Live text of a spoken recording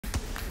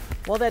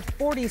Well, that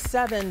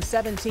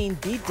 47-17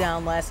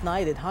 beatdown last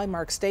night at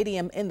Highmark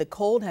Stadium in the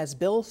cold has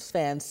Bills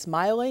fans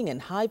smiling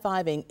and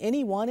high-fiving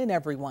anyone and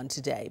everyone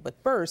today. But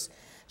first,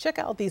 check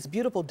out these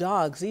beautiful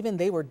dogs. Even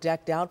they were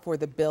decked out for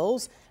the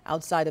Bills.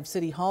 Outside of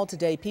City Hall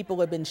today, people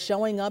have been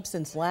showing up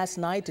since last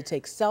night to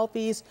take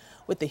selfies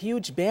with the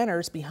huge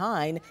banners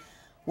behind.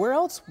 Where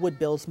else would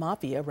Bills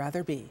Mafia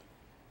rather be?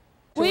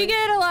 We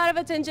get a lot of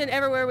attention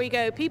everywhere we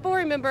go. People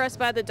remember us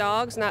by the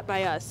dogs, not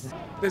by us.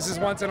 This is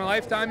once in a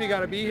lifetime. You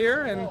got to be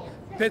here, and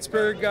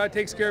Pittsburgh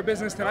takes care of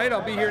business tonight.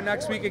 I'll be here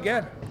next week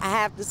again. I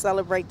have to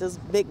celebrate this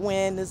big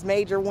win, this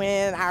major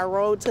win, our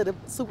road to the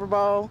Super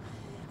Bowl.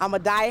 I'm a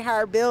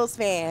diehard Bills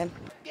fan.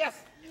 Yes.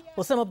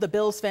 Well, some of the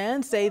Bills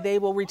fans say they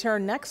will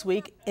return next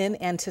week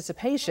in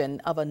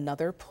anticipation of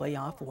another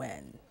playoff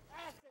win.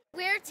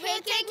 We're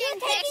taking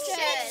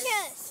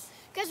pictures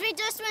because we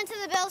just went to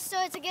the Bills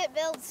store to get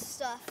Bills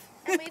stuff.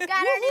 And we've got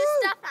our new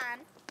stuff on.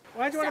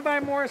 Why'd you want to buy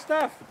more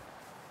stuff?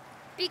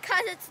 Because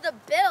it's the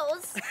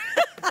Bills.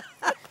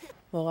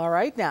 Well, all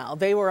right now.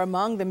 They were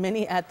among the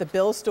many at the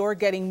Bills store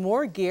getting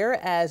more gear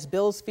as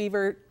Bills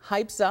fever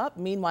hypes up.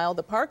 Meanwhile,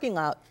 the parking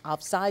lot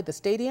outside the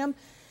stadium,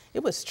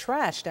 it was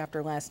trashed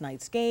after last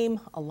night's game.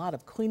 A lot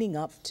of cleaning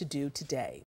up to do today.